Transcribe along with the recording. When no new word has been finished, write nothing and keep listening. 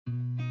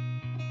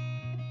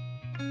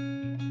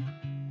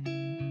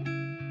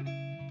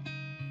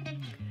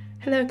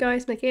Hello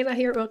guys, Michaela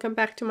here, welcome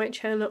back to my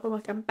channel, or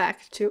welcome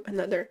back to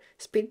another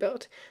speed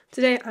build.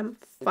 Today I'm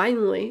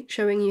finally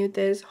showing you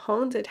this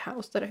haunted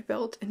house that I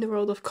built in the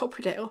world of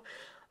Copperdale,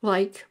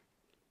 like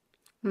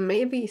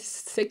maybe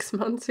 6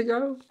 months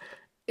ago.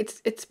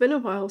 It's been a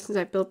while since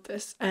I built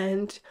this,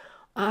 and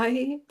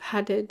I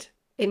had it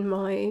in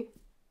my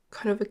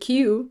kind of a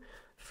queue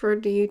for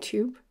the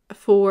YouTube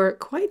for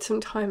quite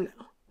some time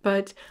now,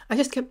 but I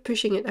just kept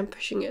pushing it and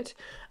pushing it,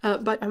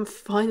 but I'm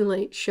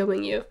finally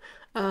showing you.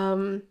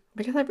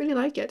 Because I really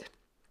like it.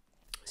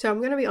 So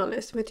I'm gonna be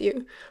honest with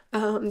you.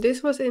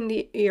 This was in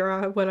the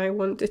era when I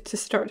wanted to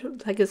start a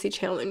legacy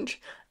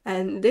challenge,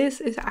 and this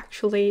is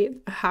actually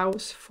a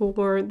house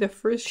for the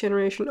first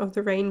generation of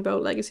the Rainbow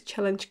Legacy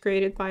Challenge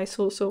created by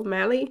So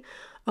Mally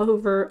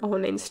over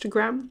on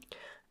Instagram.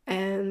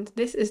 And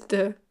this is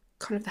the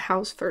kind of the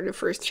house for the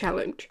first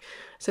challenge.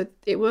 So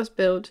it was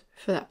built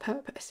for that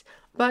purpose.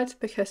 But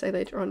because I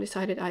later on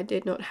decided I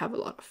did not have a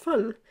lot of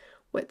fun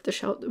with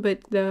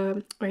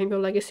the Rainbow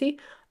Legacy,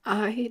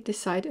 I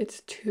decided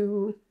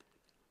to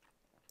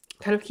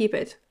kind of keep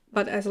it,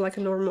 but as like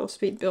a normal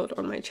speed build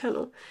on my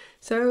channel.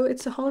 So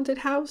it's a haunted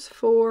house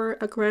for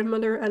a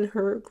grandmother and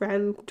her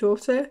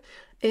granddaughter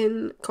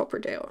in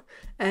Copperdale,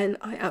 and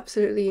I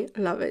absolutely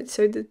love it.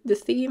 So the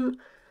theme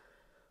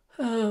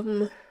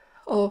of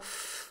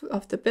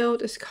the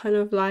build is kind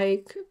of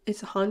like,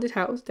 it's a haunted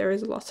house. There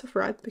is lots of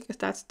red because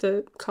that's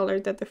the color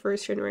that the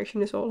first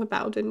generation is all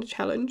about in the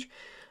challenge.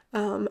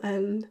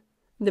 And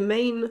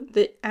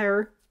the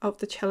air of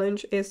the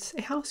challenge is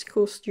a high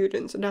school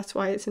student, so that's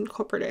why it's in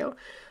Copperdale.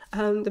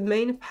 The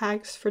main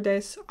packs for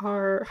this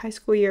are high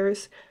school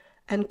years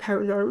and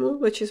Paranormal,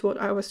 which is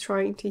what I was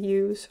trying to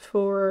use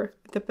for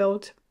the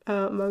build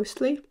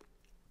mostly.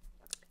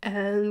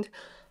 And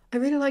I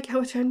really like how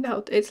it turned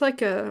out. It's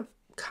like a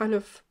kind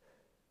of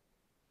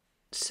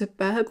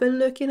suburban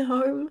looking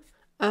home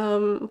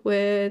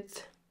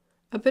with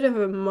a bit of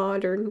a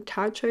modern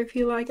touch, I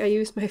feel like. I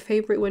used my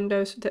favorite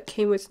windows that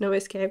came with Snow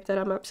Escape that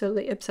I'm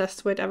absolutely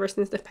obsessed with ever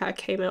since the pack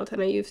came out, and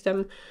I use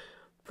them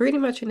pretty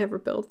much in every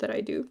build that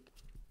I do.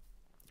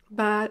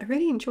 But I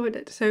really enjoyed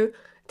it. So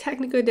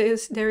technically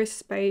there is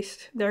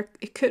space.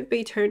 It could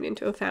be turned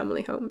into a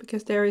family home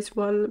because there is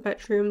one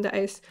bedroom that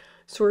is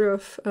sort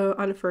of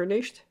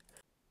unfurnished,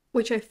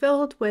 which I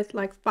filled with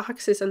like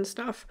boxes and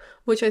stuff,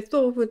 which I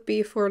thought would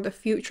be for the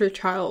future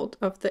child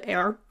of the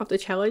heir of the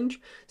challenge.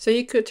 So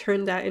you could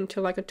turn that into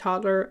like a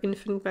toddler,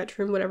 infant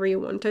bedroom, whatever you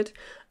wanted.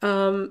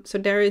 So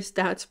there is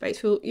that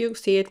space. You'll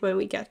see it when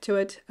we get to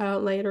it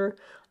later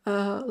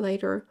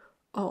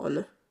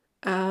on.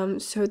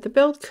 So the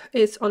build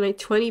is on a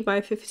 20 by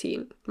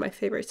 15, my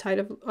favorite size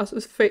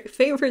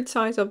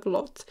of the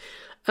lot.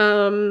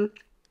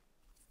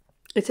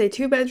 It's a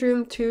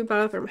 2-bedroom,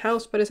 2-bathroom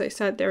house, but as I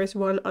said, there is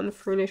one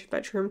unfurnished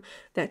bedroom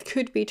that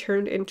could be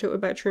turned into a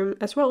bedroom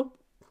as well.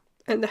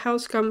 And the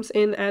house comes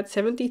in at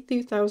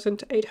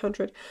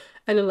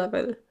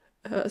 72,811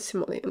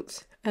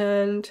 simoleons.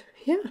 And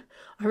yeah,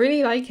 I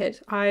really like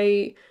it.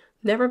 I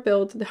never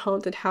built the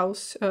haunted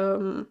house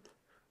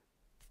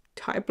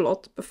type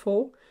lot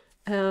before,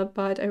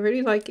 but I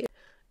really like it,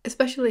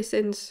 especially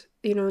since,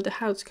 you know, the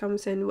house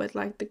comes in with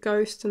like the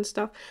ghosts and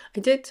stuff. I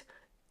did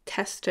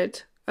test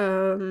it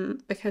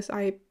because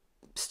I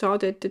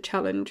started the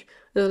challenge,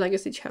 the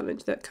legacy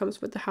challenge that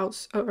comes with the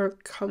house, or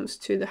comes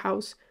into the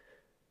house,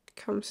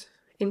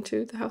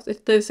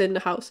 it lives in the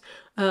house.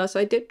 So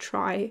I did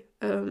try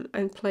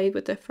and played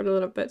with it for a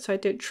little bit. So I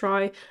did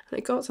try, and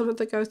I got some of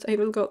the ghosts. I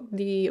even got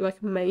the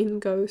like main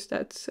ghost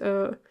that's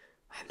I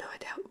have no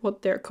idea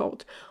what they're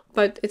called,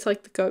 but it's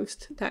like the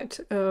ghost that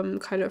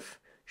kind of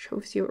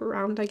shows you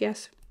around, I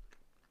guess.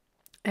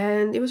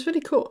 And it was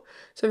really cool.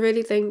 So I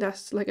really think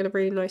that's like a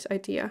really nice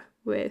idea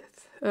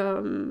with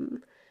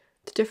the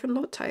different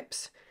lot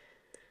types.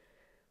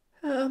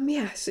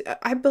 Yes,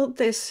 I built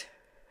this,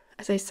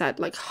 as I said,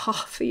 like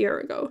half a year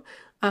ago.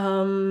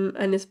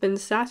 And it's been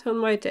sat on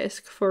my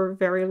desk for a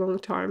very long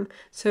time.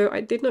 So I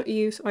did not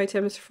use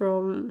items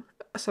from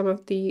some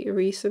of the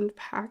recent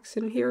packs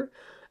in here.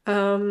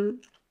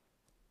 And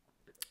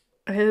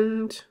I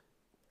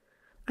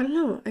don't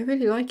know, I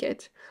really like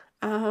it.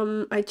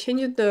 I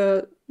changed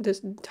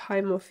this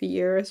time of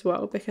year as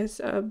well, because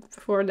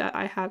before that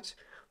I had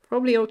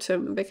probably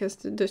autumn because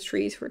the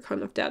trees were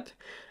kind of dead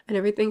and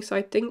everything. So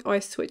I think I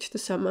switched to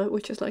summer,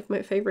 which is like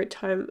my favorite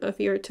time of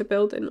year to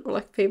build in, or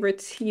like favorite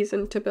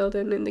season to build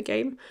in the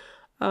game.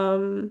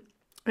 I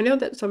know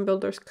that some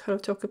builders kind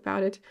of talk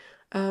about it.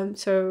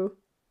 So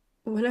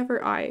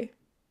whenever I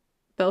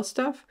build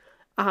stuff,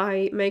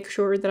 I make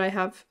sure that I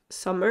have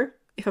summer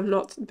if I'm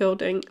not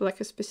building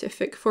like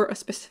for a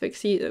specific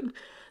season.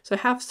 So I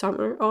have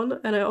summer on,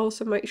 and I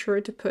also make sure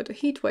to put a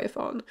heat wave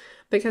on,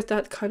 because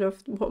that's kind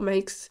of what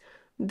makes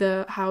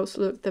the house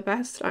look the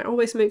best. I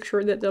always make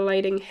sure that the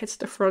lighting hits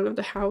the front of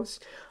the house.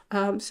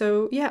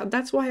 So yeah,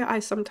 that's why I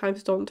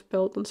sometimes don't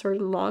build on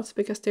certain lots,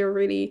 because they're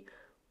really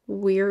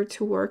weird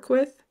to work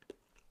with.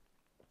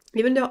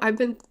 Even though I've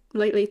been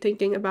lately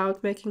thinking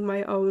about making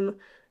my own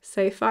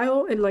save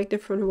file in like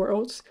different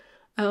worlds,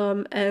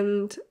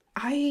 and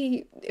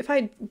if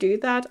I do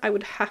that, I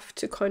would have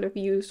to kind of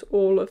use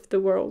all of the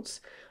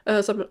worlds,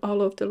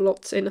 all of the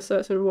lots in a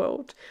certain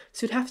world.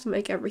 So you'd have to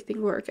make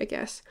everything work, I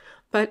guess.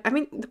 But I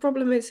mean, the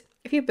problem is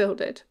if you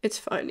build it, it's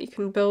fine. You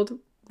can build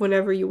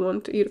whenever you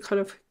want. You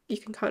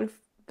can kind of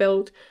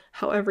build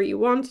however you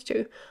want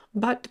to.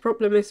 But the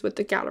problem is with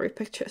the gallery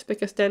pictures,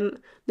 because then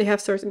they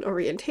have certain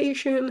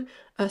orientation,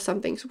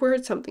 some things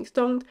work, some things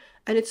don't,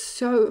 and it's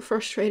so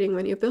frustrating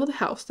when you build a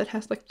house that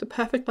has like the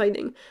perfect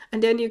lighting,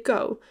 and then you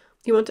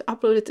want to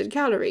upload it to the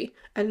gallery,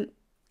 and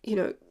you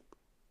know,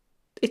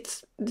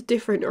 it's the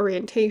different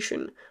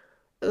orientation.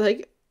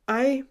 Like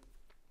I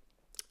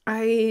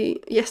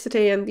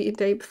yesterday and the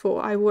day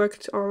before, I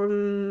worked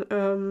on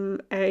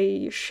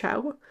a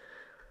shell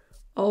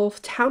of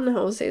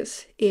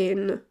townhouses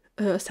in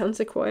San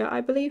Sequoia,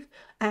 I believe,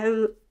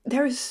 and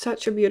there is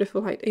such a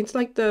beautiful light. It's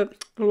like the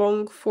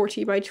long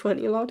 40 by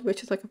 20 lot,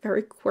 which is like a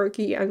very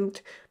quirky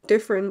and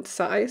different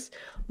size,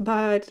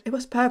 but it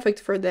was perfect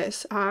for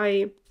this.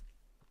 I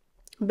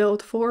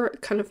built 4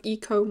 kind of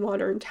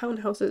eco-modern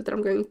townhouses that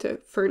I'm going to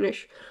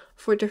furnish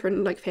for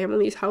different like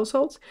families'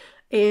 households,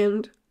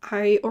 and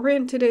I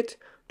oriented it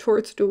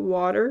towards the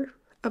water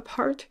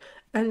part,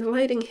 and the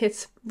lighting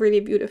hits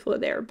really beautiful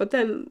there. But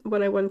then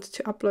when I went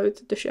to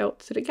upload the shell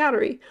to the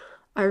gallery,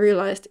 I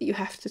realized you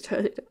have to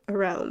turn it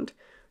around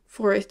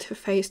for it to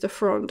face the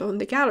front on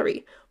the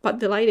gallery, but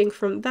the lighting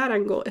from that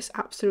angle is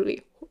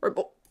absolutely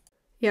horrible.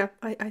 Yeah,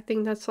 I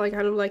think that's like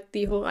kind of like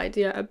the whole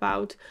idea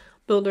about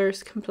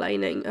builders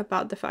complaining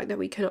about the fact that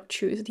we cannot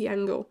choose the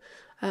angle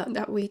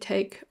that we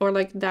take, or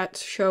like that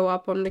show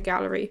up on the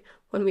gallery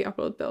when we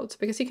upload builds,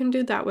 because you can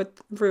do that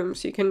with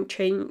rooms. You can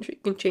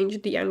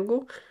change the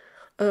angle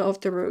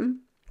of the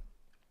room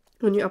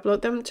when you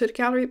upload them to the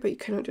gallery, but you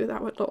cannot do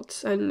that with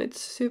lots, and it's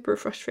super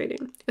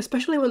frustrating,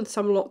 especially when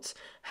some lots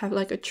have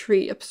like a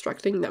tree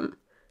obstructing them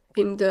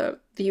in the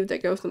view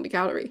that goes in the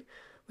gallery,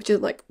 which is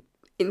like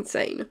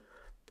insane.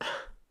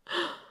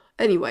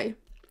 Anyway,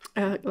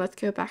 let's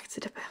go back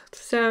to the build.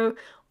 So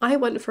I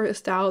went for a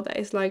style that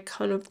is like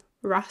kind of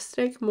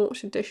rustic, more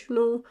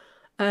traditional,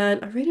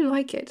 and I really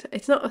like it.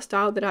 It's not a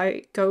style that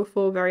I go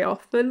for very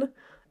often,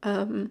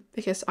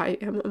 because I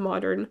am a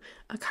modern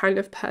kind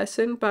of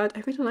person, but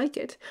I really like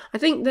it. I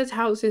think this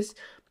house is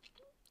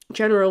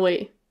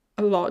generally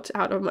a lot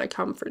out of my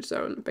comfort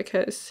zone,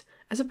 because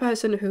as a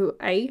person who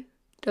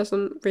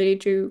doesn't really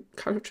do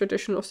kind of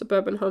traditional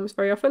suburban homes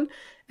very often,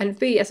 and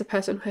B, as a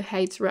person who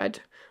hates red,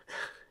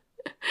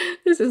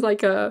 this is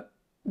like a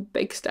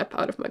big step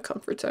out of my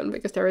comfort zone,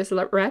 because there is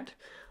red.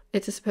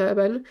 It's a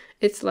suburban.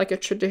 It's like a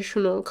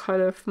traditional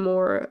kind of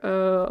more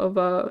of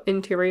a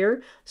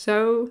interior.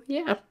 So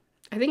yeah,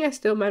 I think I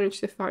still managed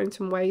to find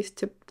some ways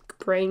to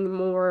bring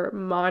more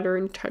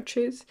modern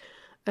touches,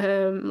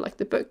 like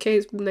the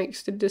bookcase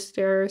next to the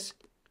stairs.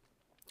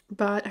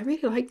 But I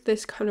really like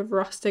this kind of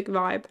rustic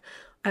vibe,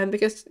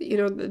 because you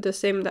know the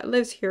sim that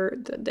lives here,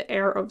 the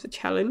heir of the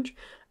challenge,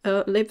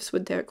 lives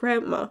with their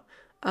grandma.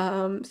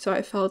 So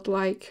I felt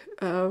like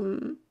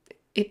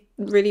it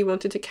really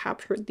wanted to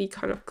capture the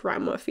kind of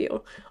grandma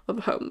feel of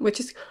a home, which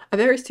is a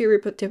very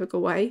stereotypical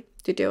way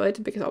to do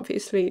it, because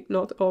obviously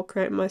not all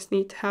grandmas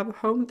need to have a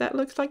home that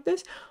looks like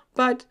this,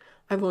 but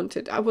I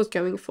was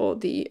going for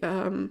the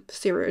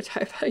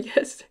stereotype, I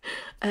guess,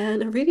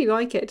 and I really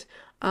like it.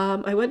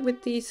 I went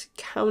with these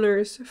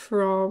counters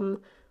from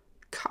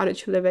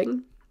Cottage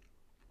Living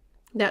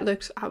that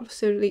look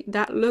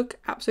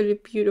absolutely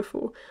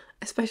beautiful,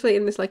 especially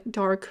in this like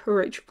dark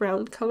rich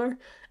brown color,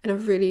 and I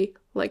really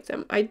like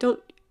them. I don't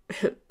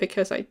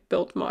because I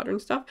built modern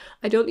stuff,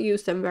 I don't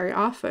use them very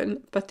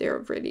often, but they're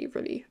really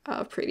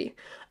pretty.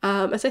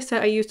 As I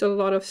said, I used a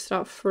lot of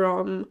stuff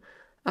from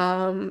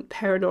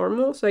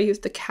Paranormal, so I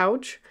used the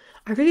couch.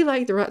 I really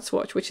like the red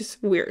swatch, which is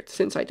weird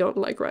since I don't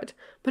like red,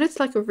 but it's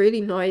like a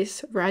really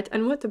nice red,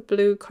 and with the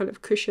blue kind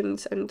of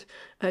cushions and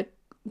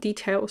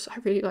details, I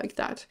really like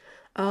that.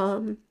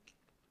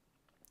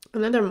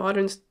 Another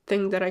modern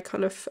thing that I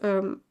kind of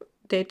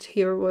did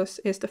here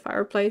is the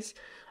fireplace,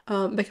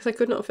 because I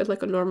could not fit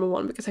like a normal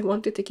one, because I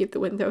wanted to keep the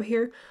window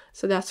here,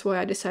 so that's why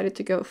I decided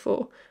to go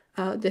for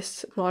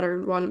this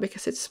modern one,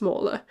 because it's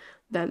smaller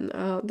than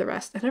the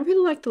rest. And I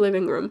really like the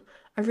living room.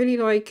 I really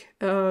like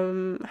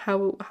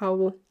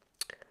how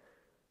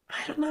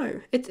I don't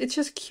know, it's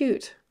just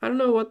cute. I don't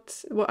know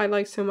what I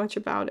like so much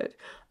about it,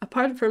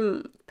 apart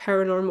from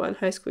Paranormal and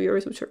High School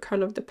Years, which are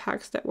kind of the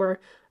packs that were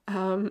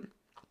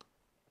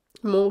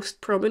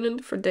most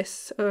prominent for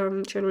this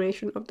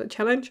generation of the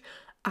challenge.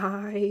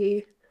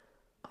 I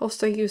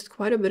also used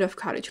quite a bit of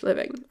Cottage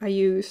Living. I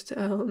used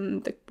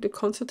the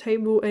console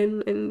table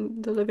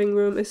in the living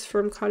room is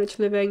from Cottage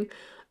Living,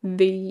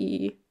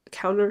 the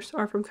counters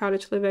are from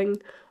Cottage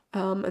Living,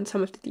 and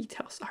some of the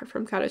details are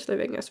from Cottage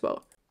Living as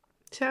well.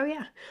 So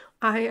yeah,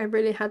 I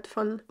really had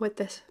fun with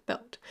this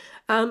build.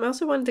 I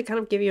also wanted to kind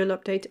of give you an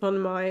update on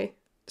my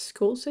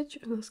school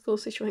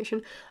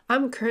situation.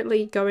 I'm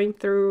currently going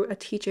through a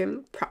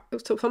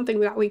something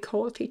that we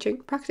call a teaching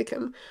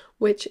practicum,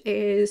 which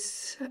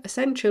is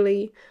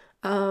essentially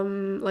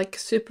like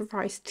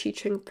supervised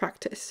teaching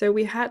practice. So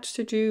we had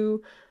to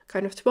do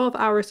kind of 12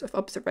 hours of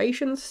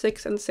observations,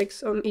 6 and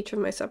 6 on each of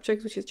my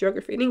subjects, which is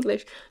geography and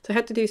English. So I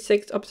had to do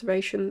 6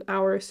 observation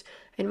hours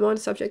in one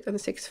subject and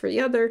 6 for the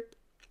other.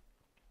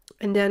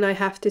 And then I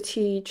have to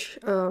teach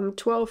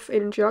 12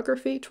 in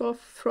geography,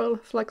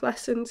 12 like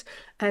lessons,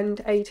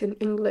 and 8 in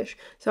English.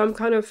 So I'm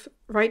kind of,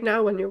 right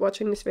now when you're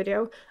watching this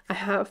video, I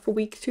have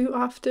week 2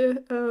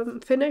 after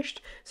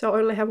finished. So I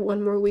only have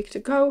 1 more week to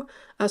go.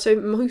 So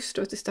most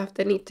of the stuff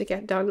that need to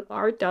get done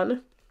are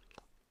done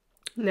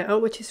now,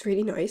 which is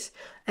really nice.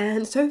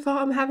 And so far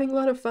I'm having a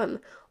lot of fun.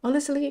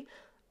 Honestly,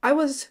 I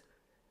was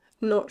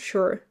not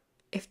sure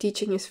if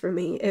teaching is for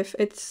me, if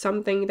it's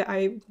something that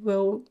I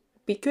will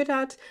be good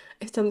at,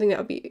 it's something that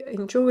I'll be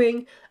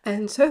enjoying,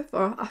 and so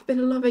far I've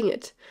been loving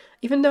it.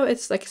 Even though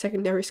it's like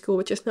secondary school,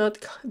 which is not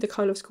the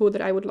kind of school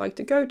that I would like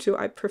to go to.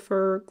 I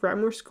prefer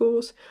grammar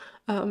schools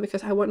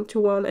because I went to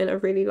one and I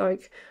really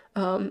like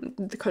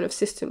the kind of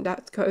system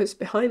that goes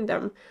behind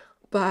them.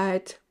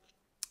 But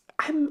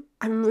I'm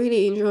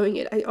really enjoying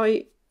it.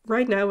 I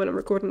right now when I'm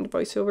recording the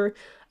voiceover,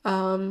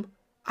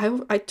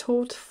 I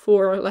taught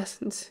 4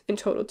 lessons in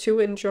total, 2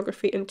 in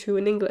geography and 2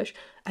 in English,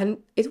 and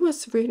it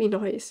was really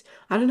nice.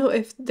 I don't know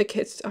if the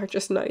kids are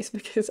just nice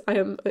because I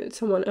am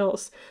someone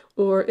else,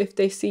 or if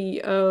they see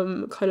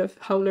kind of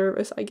how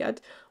nervous I get,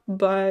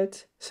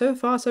 but so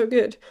far so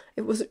good.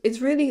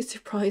 It's really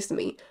surprised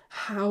me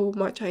how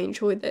much I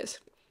enjoyed this.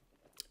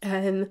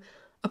 And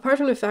apart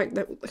from the fact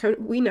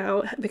that we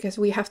now, because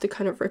we have to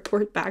kind of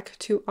report back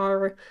to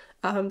our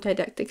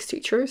didactics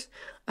teachers,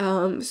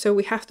 so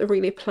we have to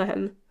really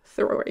plan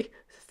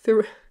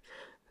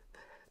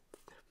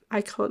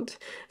I can't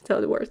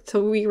tell the word.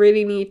 So we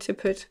really need to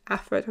put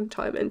effort and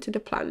time into the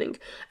planning.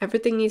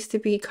 Everything needs to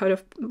be kind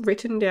of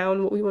written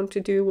down, what we want to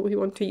do, what we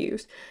want to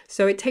use.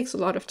 So it takes a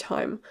lot of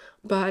time.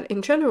 But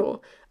in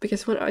general,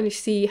 because when I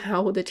see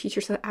how the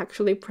teachers are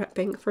actually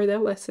prepping for their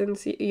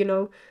lessons, you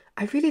know,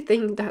 I really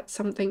think that's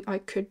something I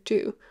could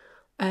do,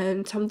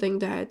 and something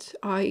that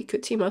I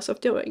could see myself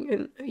doing,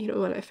 and you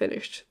know, when I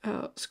finished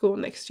school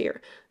next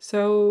year.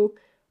 So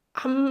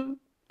I'm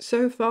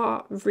so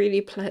far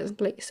really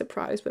pleasantly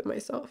surprised with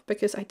myself,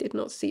 because I did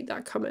not see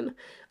that coming.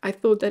 I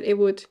thought that it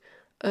would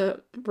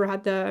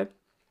rather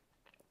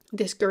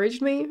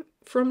discourage me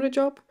from the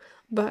job,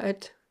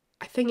 but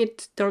I think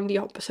it's done the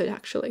opposite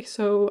actually.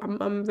 So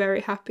I'm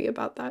very happy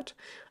about that,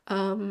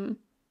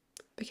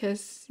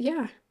 because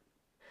yeah,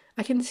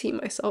 I can see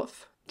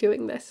myself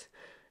doing this,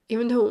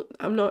 even though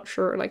I'm not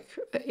sure like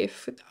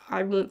if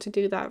I want to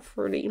do that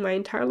for my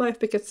entire life,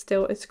 because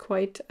still it's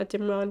quite a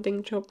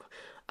demanding job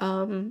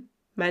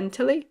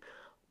mentally,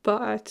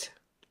 but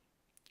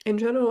in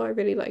general I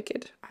really like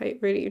it. I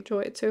really enjoy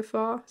it so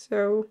far,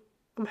 so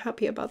I'm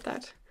happy about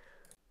that.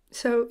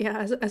 So yeah,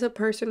 as a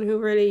person who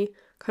really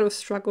kind of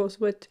struggles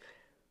with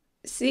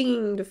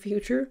seeing the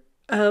future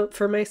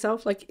for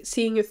myself, like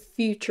seeing a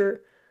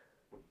future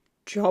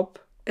job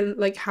and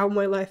like how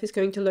my life is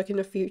going to look in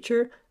the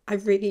future, I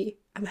really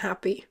am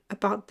happy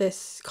about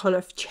this kind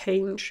of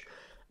change,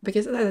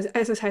 because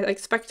as I said, I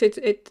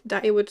expected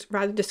that it would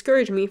rather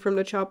discourage me from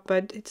the job,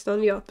 but it's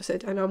done the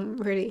opposite, and I'm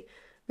really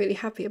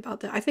happy about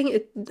that. I think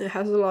it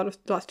has a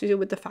lot to do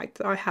with the fact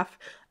that I have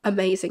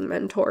amazing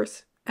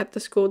mentors at the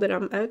school that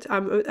I'm at.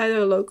 I'm at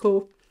a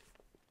local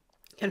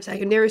kind of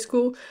secondary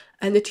school,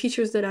 and the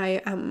teachers that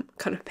I am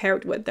kind of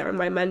paired with, they're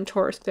my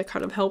mentors that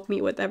kind of help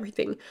me with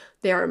everything.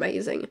 They are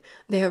amazing.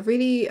 They are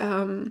really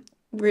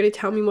really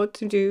tell me what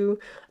to do,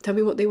 tell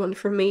me what they want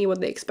from me, what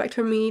they expect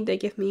from me. They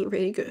give me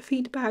really good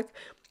feedback.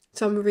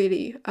 So I'm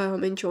really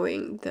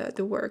enjoying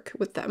the work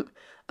with them.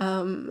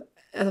 I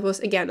was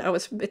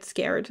a bit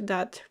scared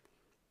that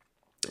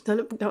it's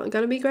not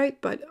gonna be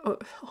great, but oh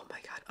my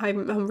god,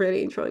 I'm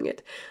really enjoying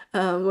it,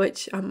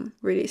 which I'm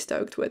really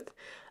stoked with.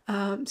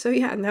 So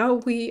yeah,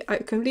 now I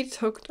completely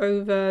took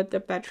over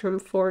the bedroom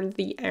for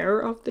the air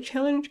of the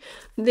challenge.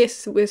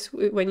 This was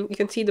when you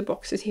can see the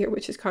boxes here,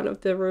 which is kind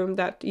of the room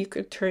that you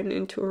could turn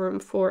into a room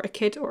for a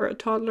kid or a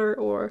toddler,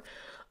 or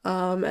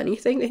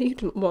anything that you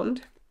don't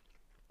want.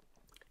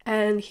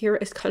 And here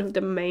is kind of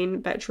the main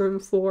bedroom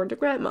for the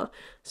grandma.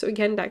 So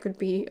again, that could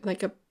be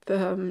like a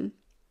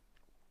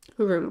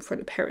room for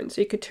the parents.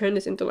 So you could turn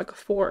this into like a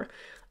four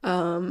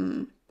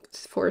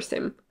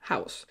sim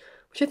house,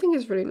 which I think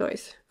is really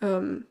nice,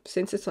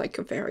 since it's like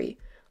a very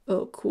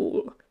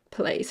cool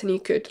place, and you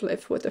could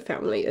live with a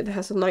family. It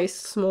has a nice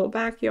small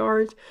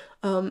backyard,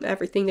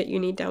 everything that you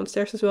need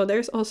downstairs as well.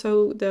 There's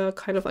also the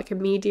kind of like a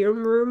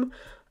medium room,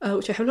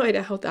 which I have no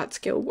idea how that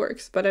skill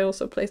works, but I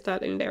also placed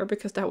that in there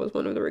because that was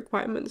one of the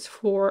requirements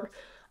for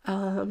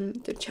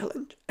the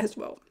challenge as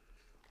well.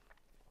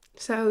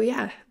 So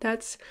yeah,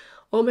 that's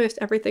almost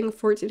everything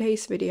for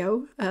today's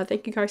video.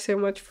 Thank you guys so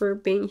much for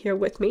being here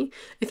with me.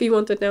 If you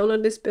want to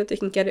download this build, you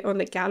can get it on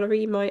the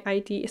gallery. My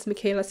ID is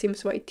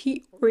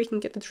michaelasimsyt, or you can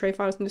get the tray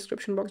files in the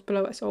description box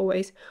below, as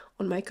always,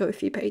 on my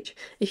Ko-fi page.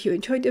 If you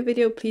enjoyed the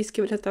video, please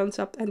give it a thumbs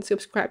up and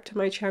subscribe to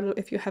my channel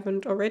if you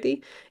haven't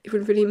already. It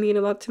would really mean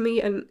a lot to me,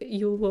 and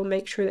you will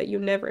make sure that you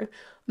never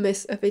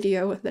miss a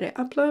video that I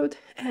upload.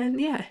 And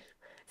yeah,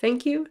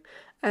 thank you,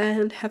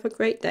 and have a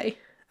great day.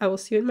 I will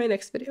see you in my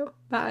next video.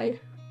 Bye!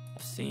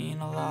 I've seen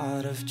a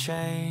lot of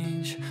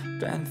change,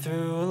 been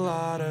through a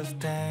lot of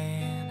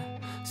pain.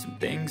 Some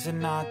things are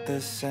not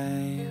the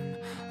same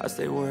as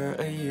they were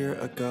a year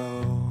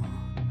ago,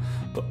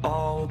 but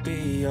all will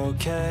be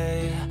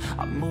okay.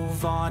 I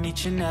move on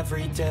each and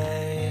every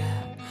day.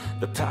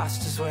 The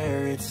past is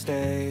where it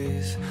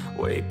stays,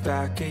 way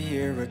back a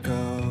year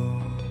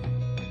ago.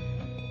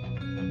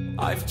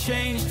 I've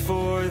changed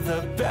for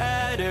the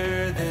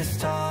better this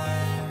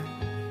time.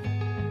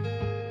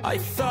 I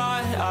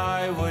thought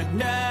I would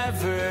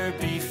never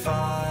be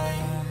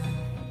fine.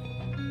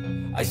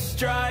 I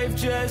strive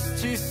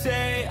just to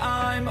say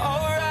I'm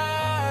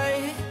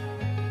alright,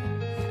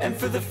 and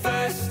for the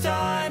first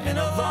time in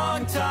a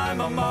long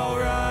time I'm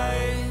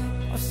alright.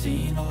 I've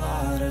seen a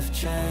lot of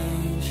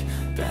change,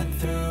 been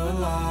through a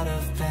lot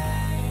of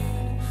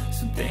pain.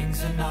 Some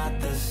things are not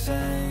the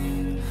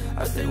same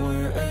as they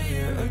were a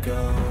year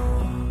ago,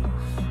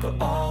 but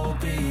all will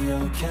be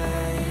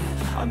okay.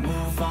 I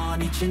move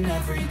on each and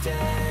every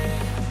day.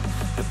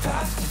 The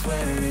past is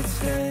where it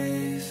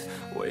stays,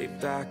 way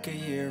back a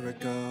year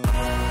ago.